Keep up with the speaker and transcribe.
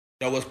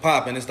Yo, what's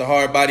poppin'? It's the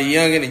Hardbody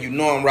Yungn, and you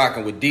know I'm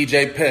rocking with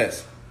DJ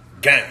Pest.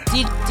 Gang.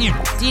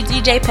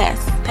 DJ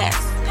Pest.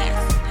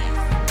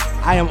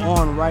 I am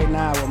on right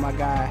now with my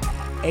guy,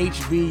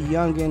 HB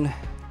Yungn,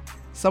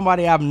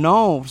 somebody I've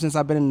known since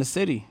I've been in the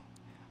city.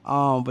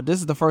 But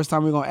this is the first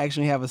time we're going to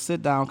actually have a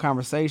sit-down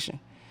conversation.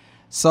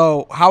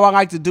 So how I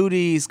like to do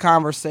these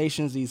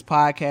conversations, these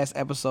podcast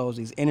episodes,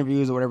 these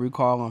interviews or whatever you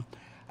call them,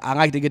 I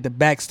like to get the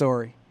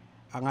backstory.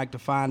 I like to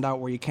find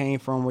out where you came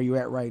from, where you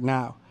at right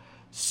now.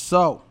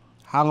 So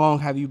how long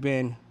have you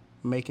been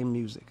making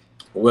music?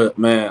 Well,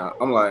 man,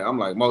 I'm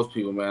like most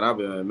people, man. I've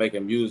been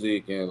making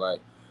music and like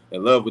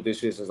in love with this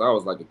shit since I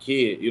was like a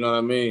kid. You know what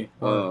I mean?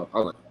 I was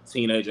like a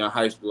teenager in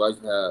high school. I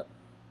used to have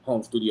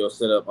home studio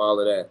set up, all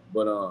of that.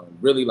 But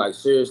really, like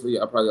seriously,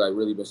 I probably like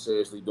really been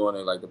seriously doing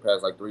it like the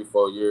past like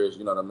 3-4 years.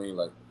 You know what I mean?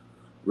 Like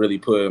really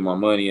putting my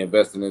money,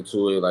 investing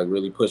into it, like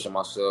really pushing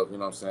myself. You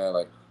know what I'm saying?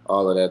 Like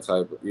all of that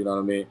type of, you know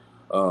what I mean?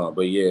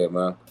 But yeah,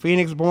 man.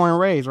 Phoenix born and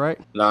raised, right?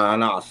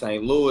 Nah.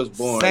 St. Louis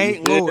born.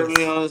 St. Louis.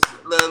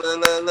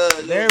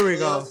 There we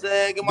go.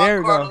 Get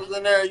my Cardinals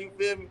in there. You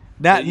feel me?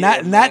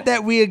 Not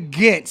that we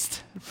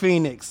against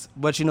Phoenix,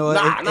 but you know.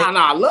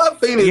 I love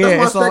Phoenix. Yeah,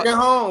 that's my second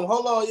home.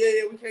 Hold on,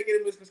 yeah, we can't get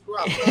it misconstrued.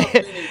 I love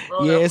Phoenix,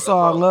 bro. Yeah, it's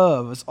all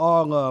love. It's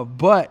all love.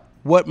 But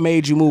what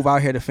made you move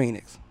out here to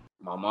Phoenix?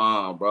 My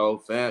mom, bro,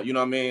 fam. You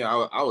know what I mean?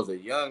 I was a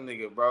young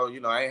nigga, bro.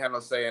 You know, I ain't had no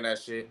say in that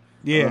shit.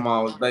 Yeah. My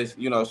mom was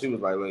basically, you know, she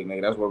was like, look,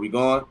 nigga, that's where we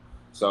going.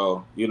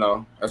 So, you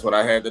know, that's what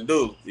I had to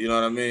do. You know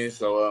what I mean?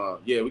 So,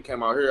 yeah, we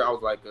came out here. I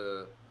was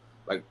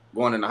like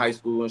going into high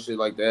school and shit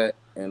like that.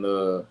 And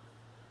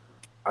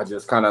I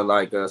just kind of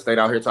like stayed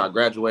out here till I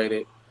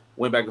graduated.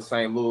 Went back to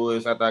St.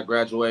 Louis after I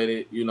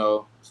graduated. You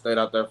know, stayed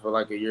out there for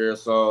like a year or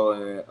so,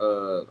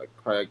 and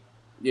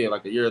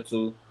like a year or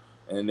two.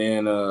 And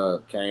then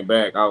came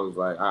back. I was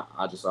like,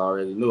 I just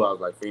already knew. I was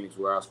like, Phoenix,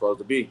 where I was supposed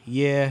to be.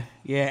 Yeah.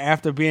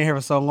 After being here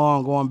for so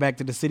long, going back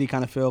to the city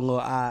kind of feel a little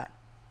odd.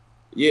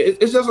 Yeah,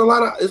 it's just a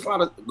lot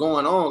of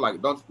going on.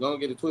 Like, don't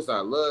get it twisted. I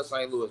love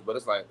St. Louis, but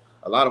it's like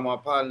a lot of my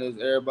partners,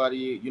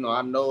 everybody, you know,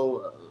 I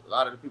know a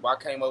lot of the people I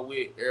came up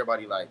with,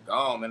 everybody like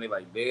gone, man. They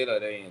like dead or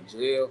they in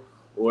jail,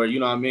 or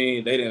you know what I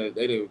mean. They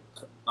didn't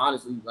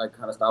honestly like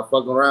kind of stop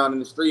fucking around in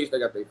the streets. They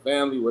got their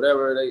family,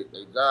 whatever they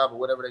job or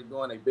whatever they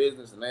doing, their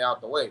business, and they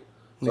out the way.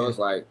 So It's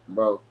like,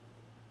 bro,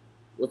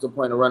 what's the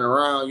point of running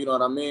around? You know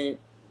what I mean?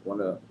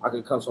 I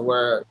can come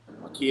somewhere,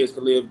 my kids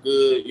can live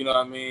good, you know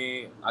what I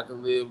mean? I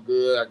can live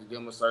good, I can give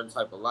them a certain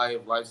type of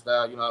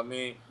lifestyle, you know what I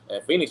mean?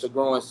 And Phoenix a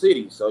growing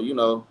city, so, you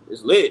know,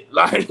 it's lit.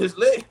 Like, it's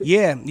lit.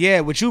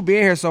 Yeah. With you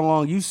being here so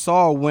long, you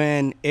saw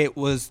when it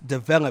was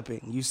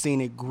developing. You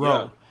seen it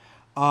grow.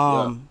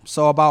 Yeah.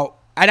 So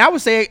and I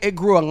would say it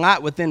grew a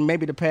lot within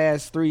maybe the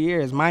past 3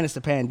 years, minus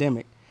the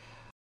pandemic.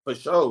 For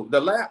sure.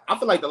 I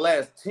feel like the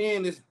last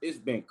 10 it's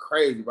been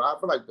crazy, bro. I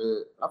feel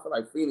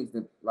like Phoenix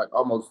is like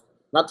almost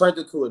not turned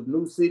into a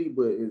new city,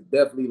 but it's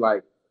definitely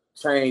like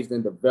changed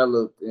and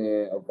developed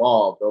and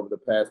evolved over the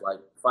past like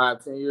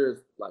 5-10 years,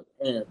 like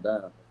hands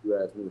down, if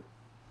you ask me.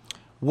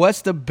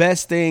 What's the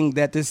best thing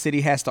that this city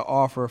has to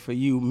offer for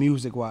you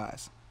music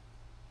wise?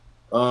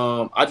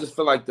 I just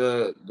feel like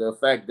the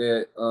fact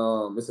that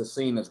it's a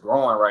scene that's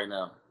growing right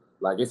now.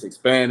 Like it's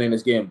expanding,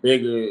 it's getting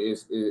bigger,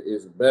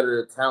 it's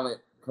better talent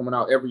coming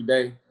out every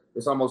day.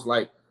 It's almost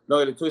like no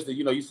get it twisted,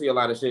 you know, you see a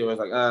lot of shit where it's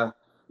like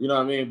you know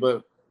what I mean?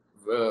 But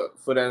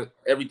for that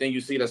everything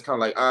you see that's kind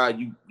of like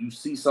you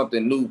see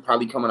something new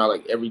probably coming out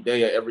like every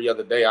day or every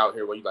other day out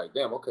here where you like,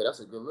 damn, okay, that's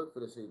a good look for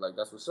this shit. Like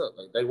that's what's up.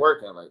 Like they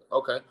working, like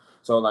okay.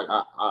 So like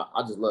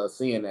I just love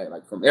seeing that,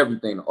 like from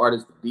everything, the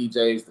artists, the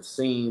DJs, the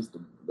scenes,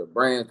 the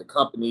brands, the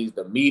companies,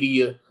 the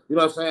media. You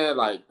know what I'm saying?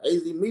 Like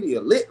AZ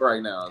Media lit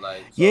right now.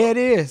 Like so, yeah, it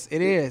is.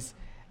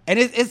 And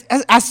it's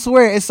I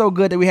swear it's so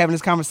good that we're having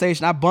this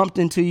conversation. I bumped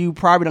into you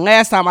probably the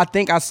last time I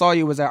think I saw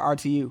you was at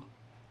RTU.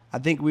 I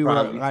think we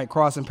were like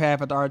crossing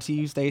paths at the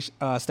RTU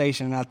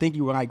station, and I think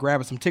you were like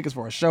grabbing some tickets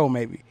for a show,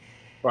 maybe.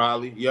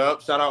 Probably.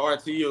 Yup. Shout out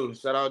RTU.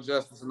 Shout out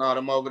Justice and all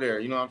them over there.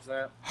 You know what I'm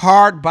saying?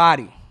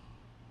 Hardbody.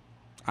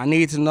 I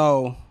need to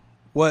know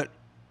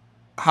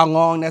how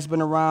long that's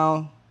been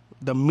around,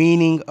 the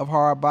meaning of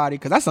Hardbody,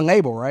 because that's a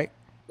label, right?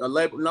 A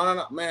label?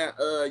 No, man.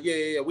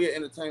 Yeah. We're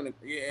entertainment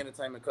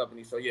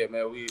company. So yeah,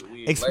 man. We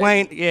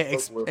explain.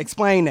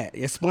 Explain that.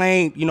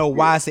 Explain. You know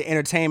why it's an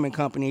entertainment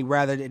company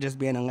rather than just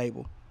being a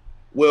label.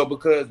 Well,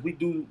 because we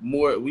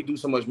do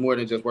so much more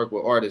than just work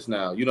with artists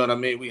now. You know what I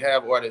mean? We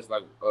have artists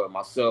like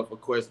myself,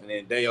 of course, and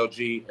then Dale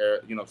G.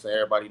 You know what I'm saying?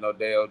 Everybody know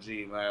Dale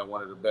G, man,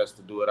 one of the best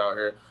to do it out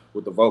here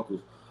with the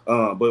vocals.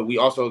 But we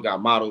also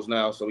got models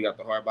now, so we got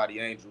the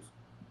Hardbody Angels.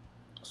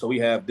 So we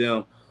have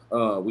them.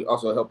 We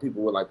also help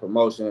people with like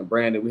promotion and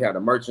branding. We have the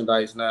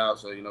merchandise now.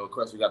 So, you know, of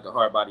course, we got the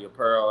Hardbody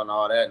apparel and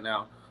all that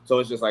now. So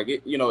it's just like,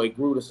 it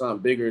grew to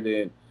something bigger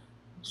than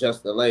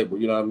just the label,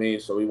 you know what I mean?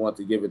 So we want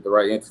to give it the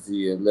right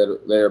entity and let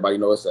everybody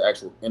know it's an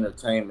actual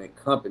entertainment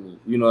company.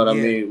 You know what I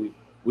mean?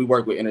 We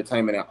work with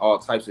entertainment in all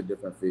types of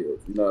different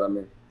fields. You know what I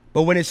mean?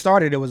 But when it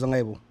started, it was a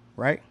label,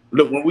 right?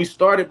 Look, when we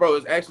started, bro,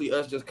 it's actually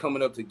us just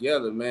coming up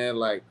together, man.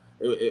 Like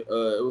it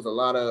was a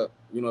lot of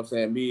you know what I'm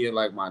saying, me and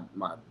like my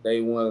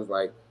day ones,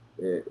 like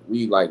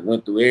we like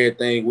went through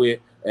everything with,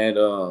 and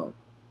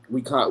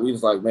we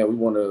was like, man, we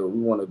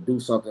wanna do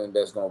something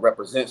that's gonna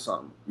represent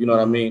something. You know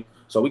what I mean?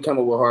 So we come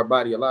up with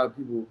Hardbody. A lot of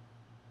people,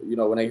 you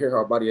know, when they hear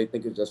Hardbody, they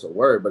think it's just a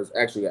word, but it's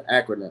actually an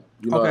acronym.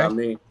 You know what I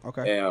mean?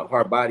 Okay. And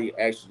Hardbody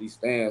actually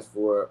stands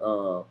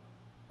for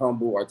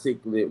humble,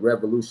 articulate,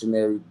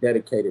 revolutionary,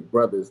 dedicated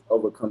brothers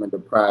overcoming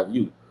deprived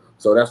youth.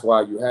 So that's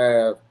why you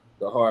have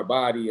the hard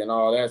body and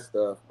all that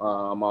stuff.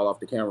 I'm all off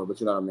the camera, but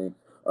you know what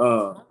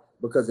I mean.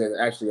 Because it's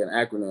actually an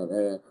acronym,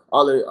 and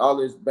all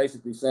it's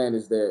basically saying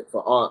is that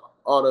for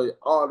all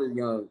the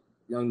young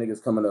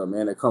niggas coming up,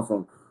 man, that come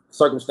from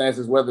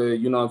circumstances, whether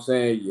you know what I'm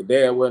saying, your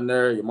dad wasn't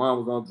there, your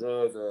mom was on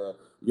drugs,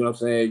 you know what I'm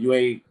saying, you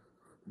ain't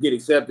get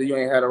accepted, you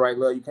ain't had the right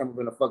love, you came up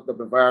in a fucked up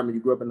environment,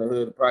 you grew up in the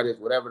hood, the projects,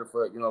 whatever the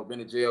fuck, you know, been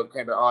in jail,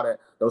 came to all that.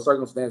 Those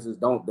circumstances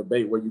don't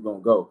debate where you're gonna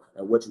go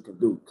and what you can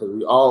do, because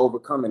we all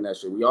overcoming that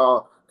shit. We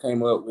all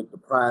came up with the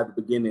private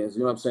beginnings,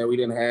 you know what I'm saying? We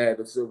didn't have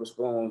the silver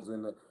spoons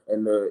and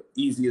the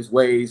easiest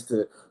ways to,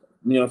 you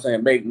know what I'm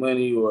saying, make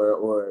money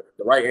or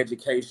the right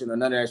education or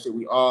none of that shit.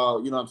 We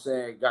all, you know what I'm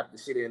saying, got the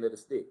shit end of the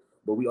stick.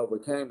 But we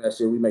overcame that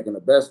shit. We making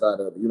the best out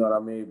of it. You know what I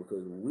mean?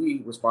 Because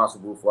we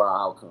responsible for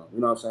our outcome. You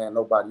know what I'm saying?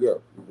 Nobody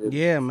else.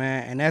 Yeah,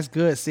 man. And that's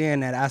good seeing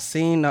that. I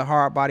seen the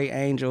Hardbody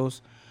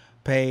Angels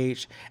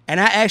page,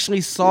 and I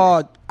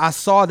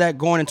saw that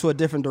going into a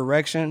different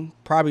direction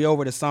probably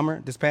over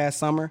this past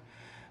summer,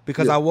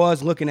 because I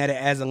was looking at it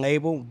as a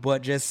label,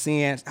 but just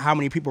seeing how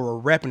many people were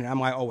repping it,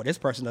 I'm like, oh, well, this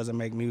person doesn't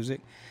make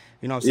music.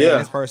 You know what I'm saying?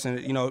 This person,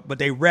 you know, but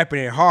they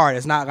repping it hard.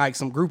 It's not like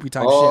some groupie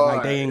type shit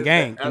like they in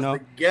gang, you know?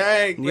 That's the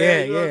gang, man.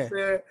 Yeah, you know what I'm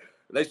saying?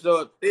 They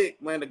show up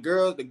thick, man. The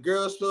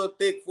girls show up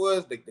thick for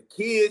us. The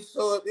kids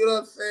show up, you know what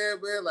I'm saying,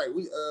 man? Like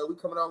we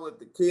coming out with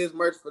the kids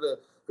merch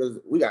because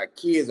we got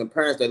kids and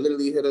parents that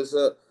literally hit us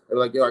up. They're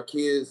like, yo, our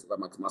kids, like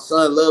my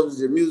son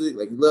loves your music,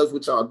 like he loves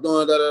what y'all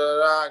doing, da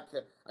da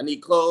da. I need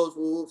clothes,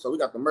 food. So we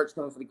got the merch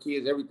coming for the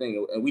kids,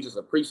 everything, and we just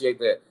appreciate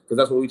that, because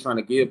that's what we're trying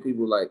to give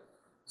people, like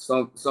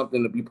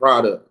something to be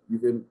proud of. You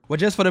feel me? Well,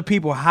 just for the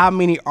people, how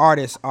many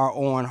artists are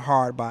on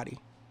Hardbody?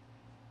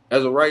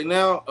 As of right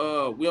now,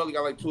 we only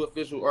got like 2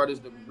 official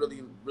artists that we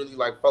really, really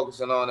like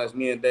focusing on. That's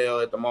me and Dale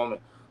at the moment.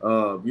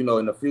 You know,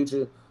 in the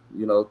future,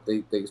 you know,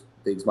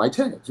 things might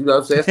change. You know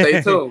what I'm saying?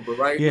 Stay tuned. But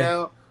right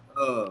now,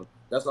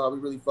 that's all we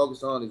really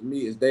focus on is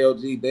me. Is Dale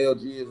G. Dale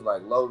G is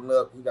like loading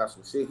up. He got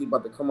some shit. He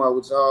about to come out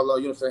with y'all.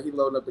 You know what I'm saying? He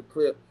loading up the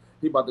clip.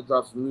 He about to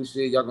drop some new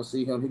shit. Y'all gonna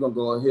see him. He gonna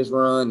go on his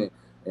run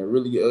and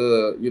really,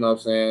 you know what I'm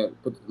saying,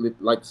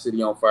 light the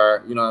city on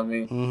fire, you know what I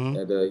mean?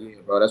 And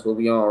yeah, bro, that's what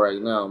we on right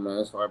now, man.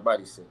 That's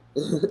Hardbody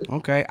shit.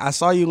 Okay, I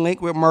saw you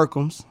link with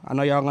Merkham's. I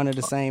know y'all under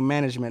the same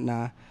management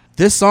now.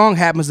 This song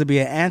happens to be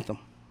an anthem.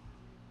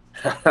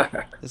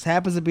 This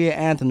happens to be an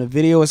anthem. The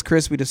video is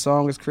crispy, the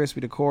song is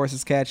crispy, the chorus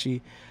is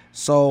catchy.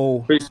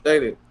 So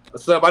appreciate it.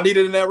 What's up? I need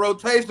it in that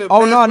rotation.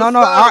 Oh, man. No.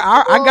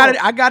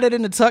 I got it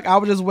in the tuck. I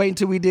was just waiting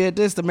till we did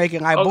this to make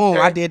it like boom.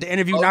 I did the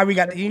interview. Now we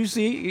got you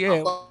see,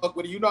 yeah. I fuck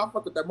with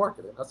that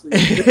marketing. I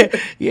see.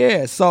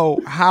 Yeah.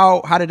 So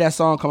how did that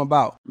song come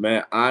about?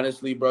 Man,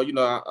 honestly, bro, you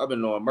know, I've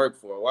been knowing Merk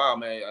for a while,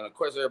 man. And of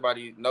course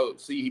everybody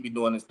he be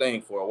doing his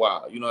thing for a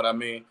while. You know what I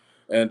mean?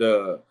 And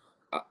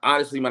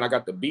honestly, man, I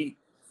got the beat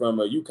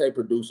from a UK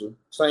producer,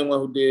 same one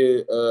who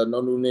did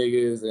No New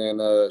Niggas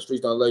and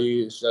Streets Don't Love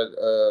You,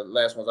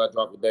 last ones I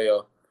dropped with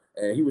Dale.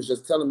 And he was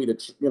just telling me to,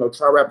 you know,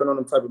 try rapping on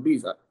them type of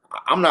beats.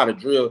 I'm not a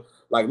drill.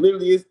 Like,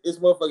 literally, it's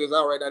motherfuckers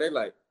out right now. They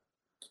like,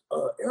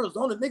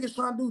 Arizona niggas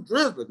trying to do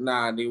drills. But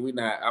nah, nigga, we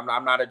not.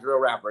 I'm not a drill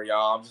rapper,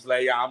 y'all. I'm just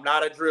like, y'all, I'm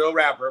not a drill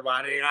rapper,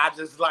 my nigga. I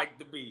just like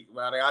the beat,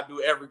 my nigga. I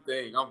do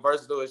everything. I'm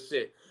versatile as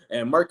shit.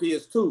 And Murky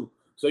is too.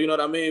 So, you know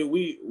what I mean?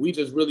 We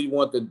just really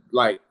want to,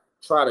 like,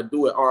 try to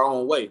do it our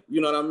own way.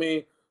 You know what I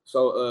mean?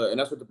 So, and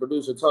that's what the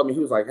producer told me.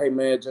 He was like, hey,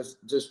 man, just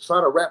try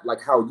to rap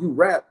like how you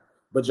rap,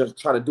 but just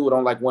try to do it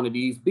on like one of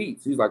these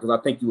beats. He's like, because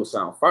I think you would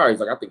sound fire. He's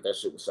like, I think that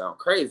shit would sound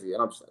crazy.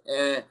 And I'm just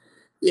like,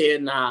 yeah,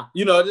 nah.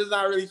 You know, just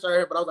not really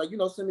sure. But I was like, you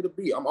know, send me the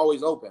beat. I'm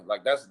always open.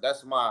 Like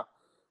that's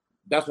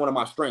one of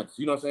my strengths.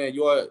 You know what I'm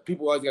saying?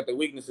 People always got their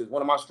weaknesses.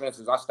 One of my strengths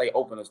is I stay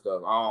open and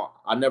stuff.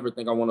 I never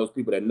think I'm one of those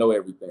people that know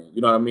everything.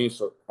 You know what I mean?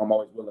 So I'm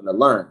always willing to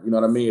learn. You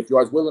know what I mean? If you're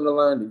always willing to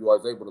learn, then you're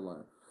always able to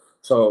learn.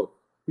 So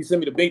he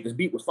sent me the beat. This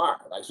beat was fire.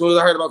 Like as soon as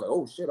I heard it, I was like,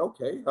 oh shit,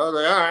 okay. I was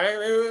like, all right,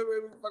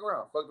 wait, fuck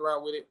around. Fucked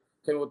around with it.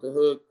 Came with the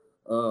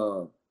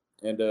hook.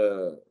 And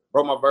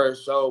bro, my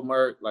verse showed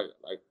Merk, like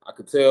I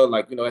could tell,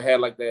 like, you know, it had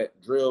like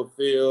that drill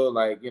feel,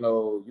 like, you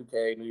know,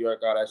 UK, New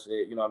York, all that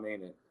shit, you know what I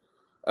mean? And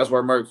that's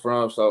where Merk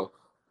from. So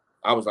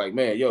I was like,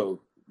 man,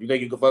 yo, you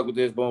think you can fuck with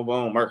this? Boom,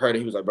 boom. Merk heard it.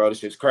 He was like, bro, this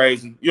shit's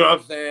crazy. You know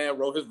what I'm saying?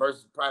 Wrote his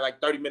verse probably like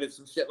 30 minutes,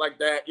 some shit like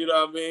that. You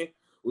know what I mean?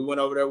 We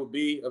went over there with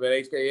B up at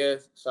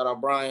HKS. Shout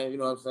out Brian. You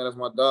know what I'm saying? That's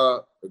my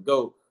dog, the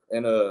GOAT.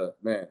 And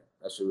man,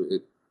 that shit was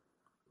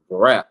a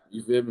rap.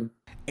 You feel me?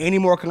 Any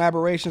more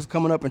collaborations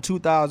coming up in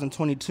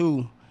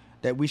 2022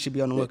 that we should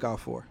be on the lookout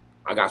for?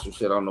 I got some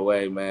shit on the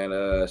way, man.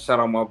 Shout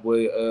out my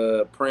boy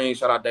Preem.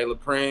 Shout out De La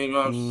Preem. You know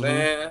what I'm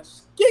saying?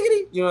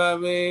 Skiggity. You know what I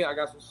mean? I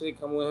got some shit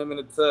coming with him in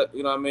the tuck.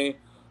 You know what I mean?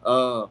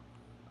 Shout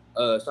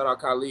out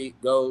Khalid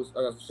Ghost.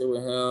 I got some shit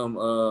with him.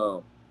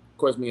 Of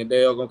course, me and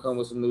Dale gonna come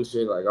with some new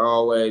shit like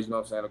always. You know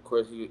what I'm saying? Of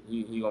course,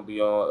 he gonna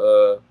be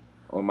on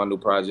my new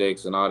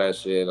projects and all that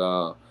shit.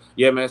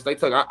 Yeah, man, stay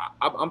tucked.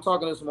 I'm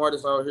talking to some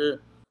artists out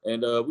here,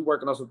 and we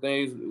working on some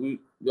things. We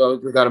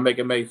got to make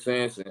it make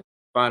sense and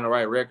find the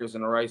right records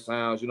and the right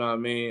sounds. You know what I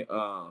mean?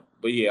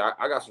 But yeah,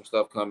 I got some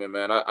stuff coming,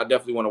 man. I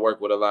definitely want to work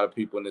with a lot of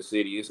people in the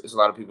city. It's a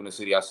lot of people in the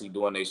city I see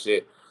doing their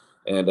shit,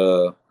 and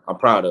I'm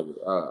proud of it.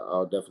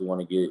 I'll definitely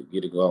want to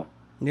get it going.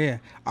 Yeah.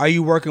 Are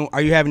you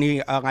having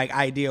any like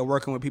idea of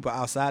working with people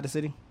outside the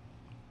city?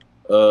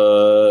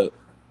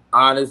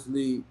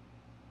 Honestly,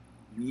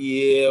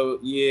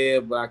 yeah,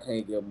 but I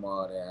can't give them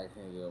all that.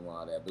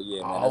 But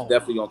yeah, man, that's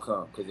definitely gonna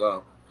come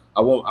because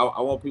I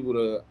want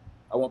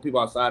people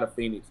outside of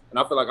Phoenix, and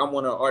I feel like I'm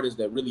one of the artists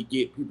that really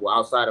get people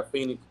outside of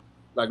Phoenix.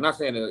 Like, not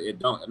saying that it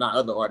don't, not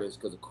other artists,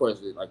 because of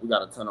course, like we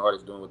got a ton of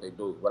artists doing what they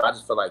do. But I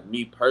just feel like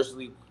me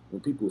personally,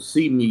 when people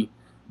see me,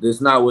 that's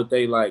not what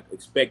they like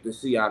expect to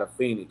see out of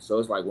Phoenix. So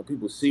it's like when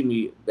people see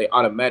me, they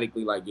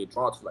automatically like get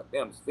drawn to like,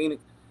 damn, it's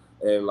Phoenix,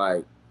 and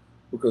like.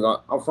 Because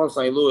I'm from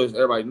St. Louis,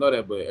 everybody know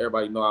that, but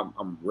everybody know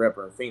I'm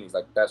repping Phoenix.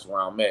 Like, that's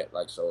where I'm at.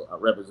 Like, so I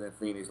represent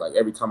Phoenix. Like,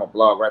 every time a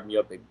blog write me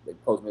up, they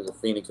post me as a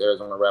Phoenix,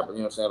 Arizona rapper. You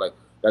know what I'm saying? Like,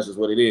 that's just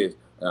what it is.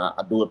 And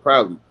I do it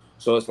proudly.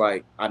 So it's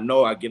like, I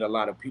know I get a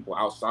lot of people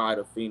outside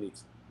of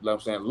Phoenix, you know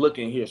what I'm saying,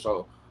 looking here.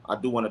 So I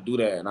do want to do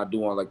that, and I do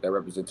want, like, that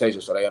representation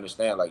so they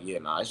understand, like, yeah,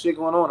 nah, there's shit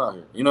going on out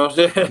here. You know what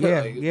I'm saying?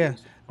 Yeah, Like, yeah.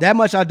 That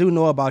much I do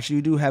know about you.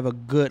 You do have a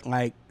good,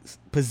 like,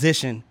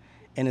 position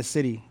in the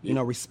city. You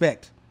know,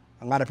 respect.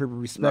 A lot of people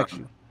respect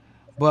you.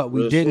 But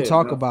we didn't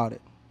talk about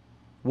it.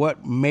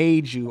 What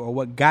made you or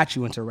what got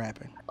you into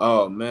rapping?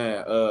 Oh,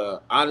 man.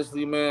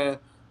 Honestly, man,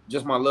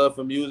 just my love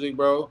for music,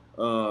 bro.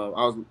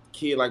 I was a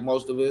kid like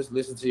most of us,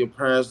 listen to your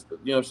parents,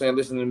 you know what I'm saying,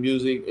 listening to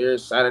music every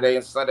Saturday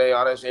and Sunday,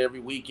 all that shit every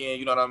weekend,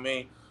 you know what I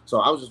mean? So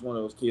I was just one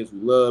of those kids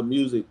who loved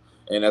music.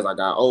 And as I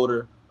got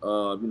older,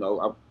 you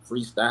know, I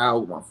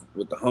freestyle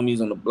with the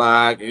homies on the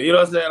block, and you know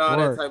what I'm saying, all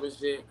that type of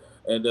shit.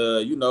 And,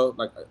 you know,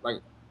 like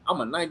I'm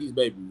a 90s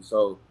baby,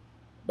 so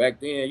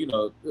back then, you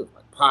know, it was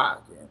like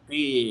Pac and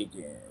Big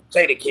and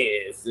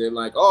Jadakiss and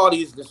like all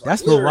these just like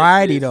That's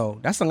variety lyricists. though.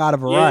 That's a lot of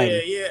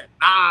variety.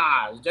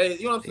 Yeah. Jay,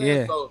 you know what I'm saying?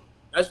 Yeah. So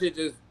that shit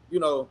just, you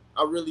know,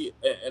 I really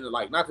and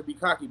like not to be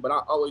cocky, but I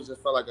always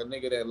just felt like a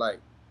nigga that like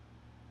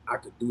I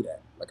could do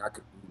that. Like I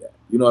could do that.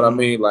 You know what I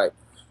mean? Like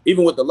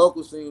even with the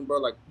local scene, bro,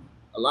 like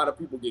a lot of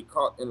people get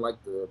caught in like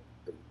the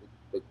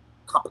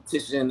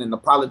competition and the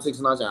politics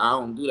and all that. I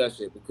don't do that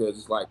shit because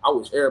it's like I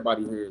wish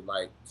everybody here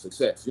like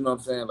success. You know what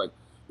I'm saying? Like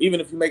even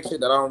if you make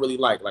shit that I don't really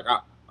like I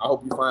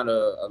hope you find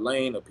a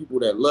lane of people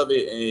that love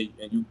it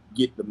and you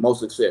get the most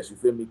success. You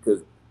feel me?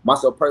 Because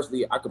myself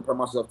personally, I compare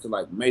myself to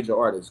like major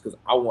artists because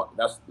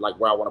that's like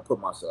where I want to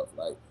put myself.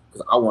 Like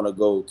because I want to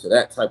go to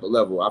that type of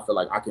level. I feel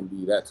like I can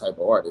be that type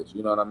of artist.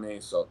 You know what I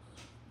mean? So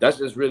that's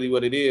just really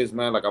what it is,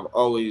 man. Like I've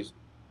always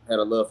had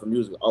a love for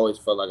music. Always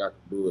felt like I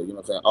could do it. You know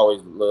what I'm saying?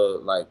 Always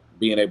loved like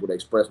being able to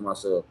express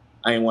myself.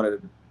 I ain't one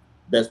of the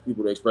best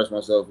people to express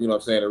myself, you know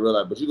what I'm saying, in real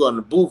life. But you go in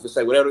the booth and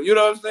say whatever, you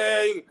know what I'm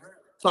saying? You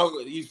talk,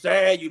 you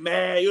sad, you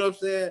mad, you know what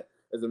I'm saying?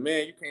 As a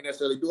man, you can't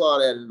necessarily do all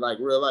that in like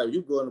real life.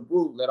 You go in the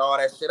booth, let all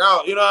that shit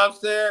out, you know what I'm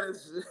saying?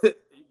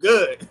 It's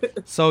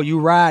good. So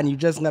you ride and you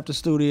just left the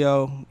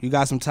studio, you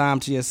got some time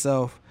to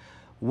yourself.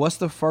 What's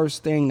the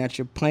first thing that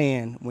you're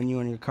playing when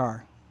you're in your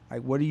car?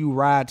 Like, what do you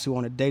ride to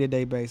on a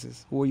day-to-day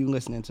basis? Who are you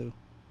listening to?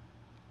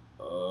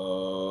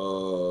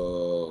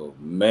 Oh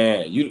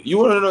man, you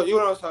wanna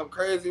know something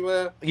crazy,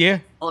 man? Yeah.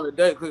 On the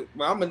day, cause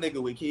man, I'm a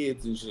nigga with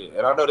kids and shit,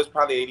 and I know this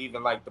probably ain't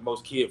even like the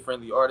most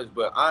kid-friendly artist,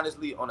 but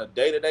honestly, on a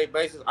day-to-day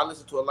basis, I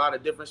listen to a lot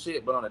of different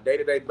shit. But on a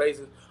day-to-day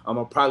basis, I'm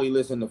gonna probably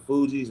listen to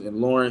Fugees and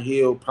Lauryn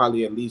Hill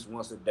probably at least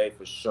once a day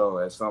for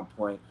sure. At some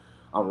point,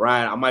 I'm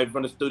riding. I might be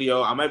from the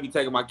studio. I might be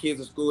taking my kids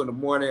to school in the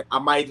morning. I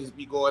might just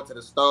be going to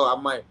the store. I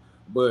might,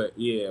 but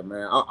yeah,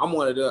 man, I'm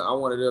one of them. I'm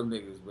one of them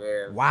niggas,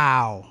 man.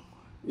 Wow.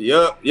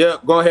 Yep.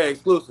 Go ahead,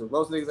 exclusive.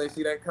 Most niggas ain't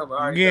see that coming.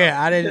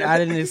 Yeah,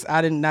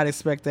 I did not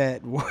expect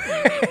that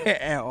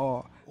at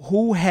all.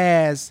 Who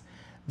has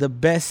the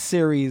best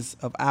series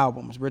of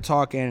albums? We're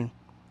talking,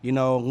 you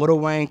know, Lil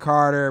Wayne,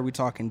 Carter. We're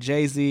talking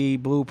Jay-Z,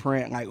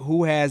 Blueprint. Like,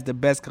 who has the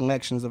best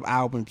collections of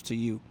albums to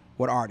you?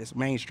 What artist?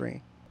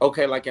 Mainstream.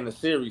 Okay, like in the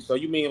series. So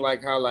you mean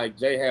like how like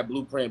Jay had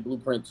Blueprint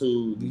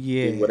 2,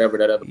 yeah, whatever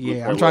that other yeah.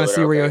 Blueprint I'm trying to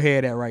see where your okay.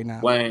 head at right now.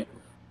 Wayne,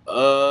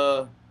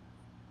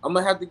 I'm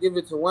gonna have to give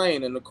it to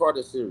Wayne in the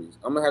Carter series.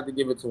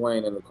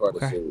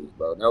 Series,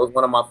 bro. That was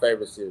one of my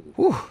favorite series.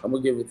 Whew. I'm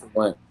gonna give it to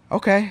Wayne.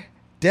 Okay.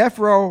 Death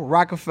Row,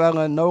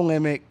 Rockefeller, No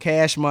Limit,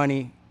 Cash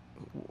Money.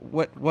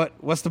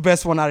 What's the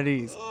best one out of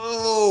these?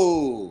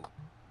 Oh,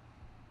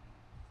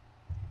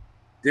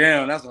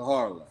 damn, that's a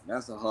hard one.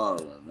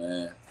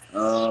 Man.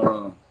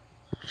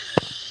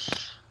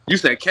 You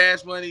said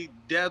Cash Money,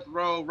 Death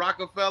Row,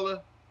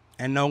 Rockefeller,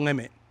 and No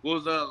Limit. What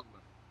was the other one?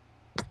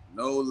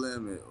 No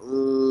Limit.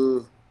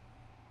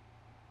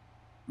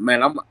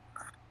 Man, I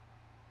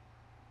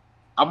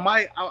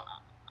might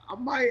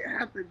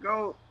have to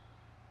go.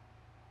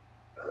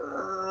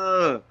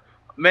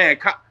 Man,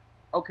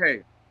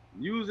 okay.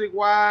 Music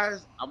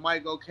wise, I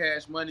might go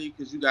Cash Money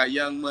because you got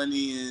Young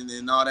Money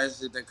and all that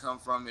shit that come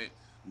from it.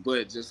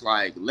 But just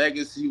like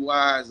legacy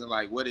wise and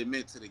like what it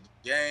meant to the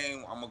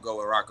game, I'm gonna go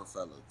with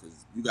Rockefeller because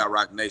you got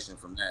Rock Nation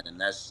from that, and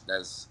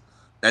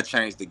that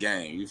changed the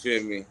game. You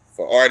feel me?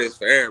 For artists,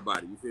 for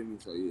everybody. You feel me?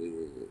 So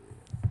yeah.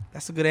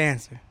 That's a good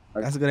answer.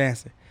 That's a good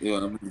answer. You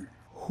know what I mean?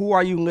 Who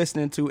are you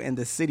listening to in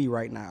the city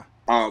right now?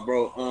 Oh,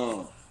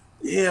 bro.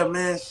 Yeah,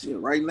 man. Shit.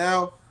 Right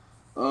now,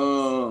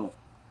 of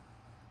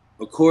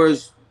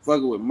course,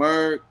 fucking with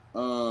Merc.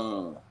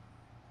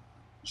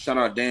 Shout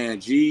out Dan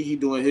G. He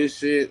doing his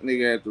shit.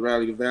 Nigga at the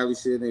Rally the Valley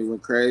shit. Nigga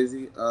went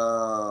crazy.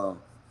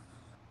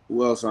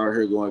 Who else out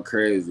here going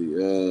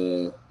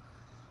crazy?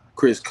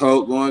 Chris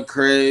Coke going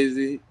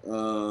crazy.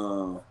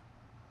 Rum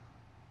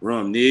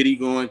Nitty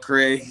going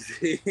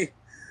crazy.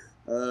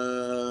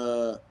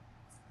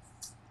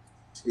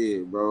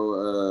 Shit,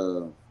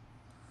 bro.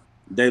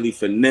 Daily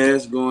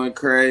Finesse going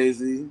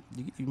crazy.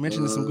 You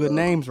mentioning some good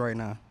names right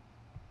now.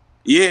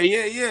 Yeah.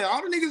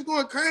 All the niggas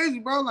going crazy,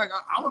 bro. Like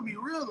I'm gonna be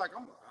real. Like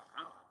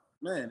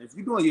man, if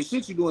you doing your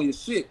shit, you doing your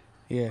shit.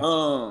 Yeah.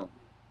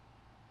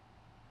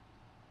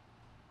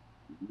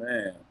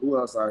 Man, who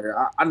else out here?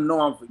 I know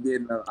I'm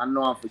forgetting. I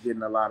know I'm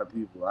forgetting a lot of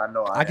people. I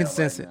know I can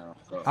sense it. Now,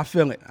 so. I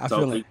feel it. I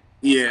feel it.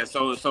 Yeah.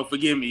 So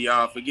forgive me,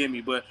 y'all. Forgive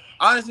me. But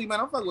honestly, man,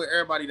 I'm fucking with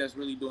everybody that's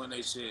really doing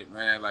their shit,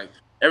 man. Like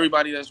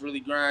everybody that's really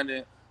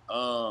grinding.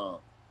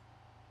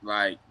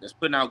 Like that's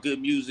putting out good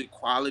music,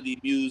 quality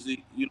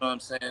music. You know what I'm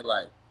saying?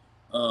 Like,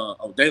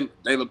 De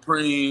La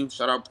Preem,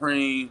 shout out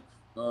Preem.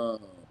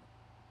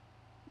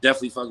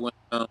 Definitely fucking with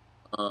them.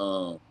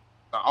 All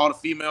the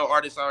female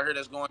artists out here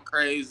that's going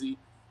crazy.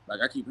 Like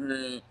I keep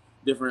hearing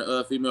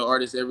different female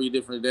artists every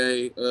different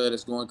day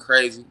that's going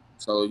crazy.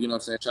 So you know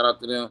what I'm saying? Shout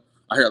out to them.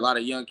 I hear a lot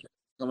of young kids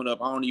coming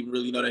up. I don't even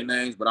really know their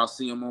names, but I'll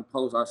see them on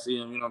posts. I see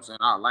them. You know what I'm saying?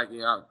 I like it.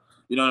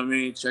 You know what I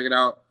mean? Check it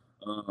out.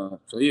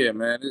 So yeah,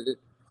 man.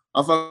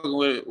 I'm fucking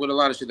with a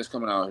lot of shit that's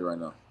coming out here right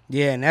now.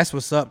 Yeah, and that's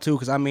what's up too.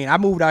 Cause I mean, I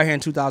moved out here in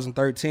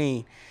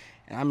 2013,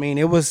 and I mean,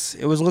 it was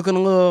looking a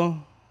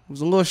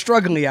little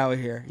struggling out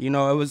here. You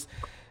know, it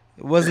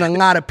wasn't a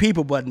lot of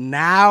people, but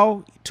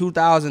now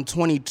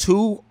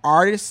 2022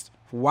 artists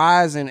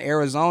wise in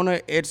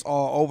Arizona, it's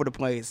all over the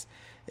place.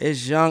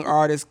 It's young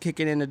artists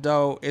kicking in the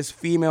dough. It's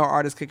female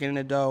artists kicking in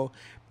the dough.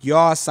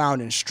 Y'all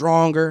sounding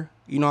stronger.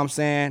 You know what I'm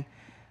saying?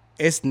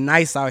 It's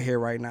nice out here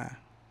right now.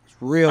 It's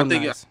real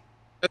nice.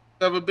 It's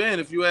never been,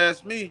 if you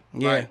ask me.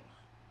 Yeah. Like,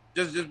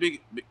 just be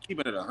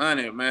keeping it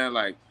 100, man.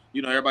 Like,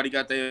 you know, everybody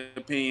got their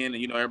opinion,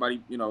 and you know,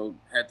 everybody, you know,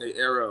 had their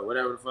era or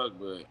whatever the fuck.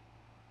 But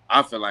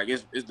I feel like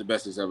it's the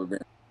best it's ever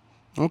been.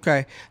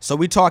 Okay, so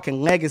we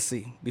talking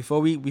legacy. Before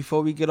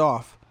we get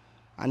off,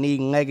 I need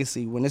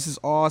legacy. When this is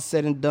all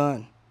said and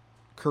done,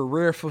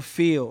 career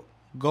fulfilled,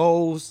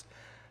 goals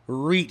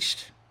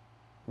reached,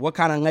 what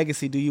kind of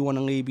legacy do you want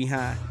to leave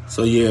behind?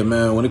 So yeah,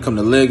 man, when it comes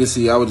to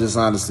legacy, I would just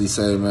honestly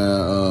say,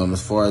 man,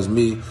 as far as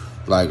me,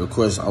 like, of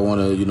course, I want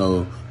to, you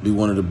know, be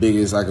one of the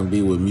biggest I can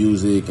be with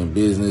music and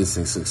business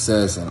and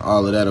success and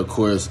all of that, of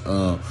course.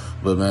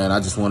 But, man,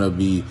 I just want to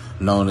be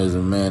known as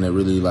a man that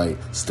really, like,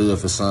 stood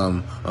for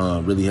something,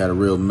 really had a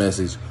real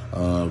message,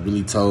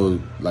 really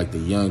told, like, the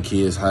young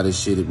kids how this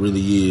shit it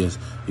really is,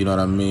 you know what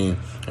I mean,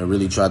 and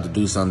really tried to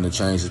do something to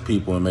change his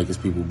people and make his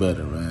people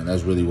better, man.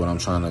 That's really what I'm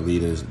trying to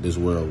lead this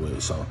world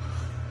with. So,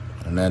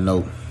 on that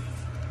note,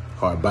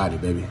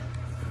 Hardbody, baby.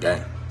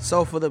 Gang.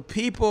 So, for the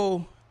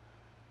people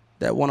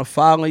that want to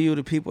follow you,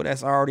 the people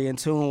that's already in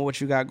tune with what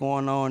you got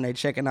going on, they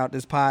checking out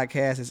this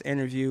podcast, this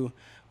interview,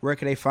 where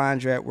can they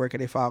find you at? Where can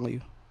they follow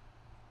you?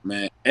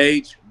 Man,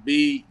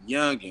 HB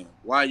Yungn,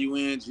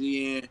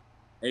 YUNGN,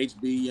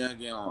 HB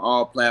Yungn on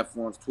all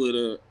platforms,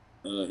 Twitter,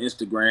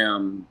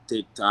 Instagram,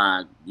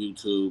 TikTok,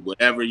 YouTube,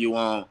 whatever you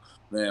want.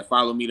 Man,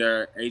 follow me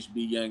there,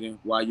 HB Yungn,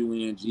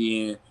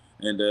 YUNGN,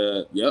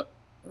 and yep,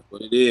 that's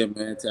what it is,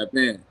 man. Tap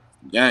in,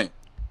 gang.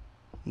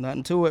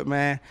 Nothing to it,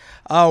 man.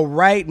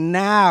 Right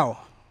now,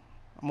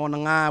 I'm on the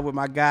line with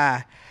my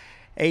guy,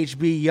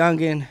 HB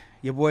Yungn,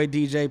 your boy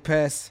DJ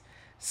Pest,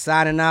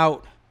 signing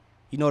out.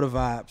 You know the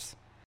vibes.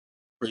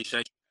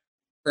 Appreciate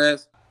you.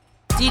 Pest.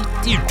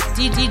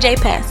 DJ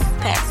Pest.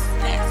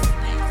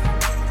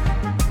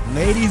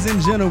 Ladies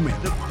and gentlemen,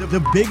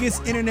 the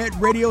biggest internet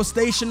radio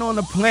station on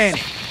the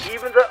planet.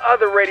 Even the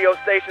other radio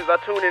stations are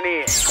tuning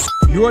in.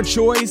 Your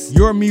choice,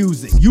 your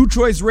music.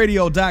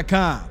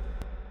 YouChoiceRadio.com.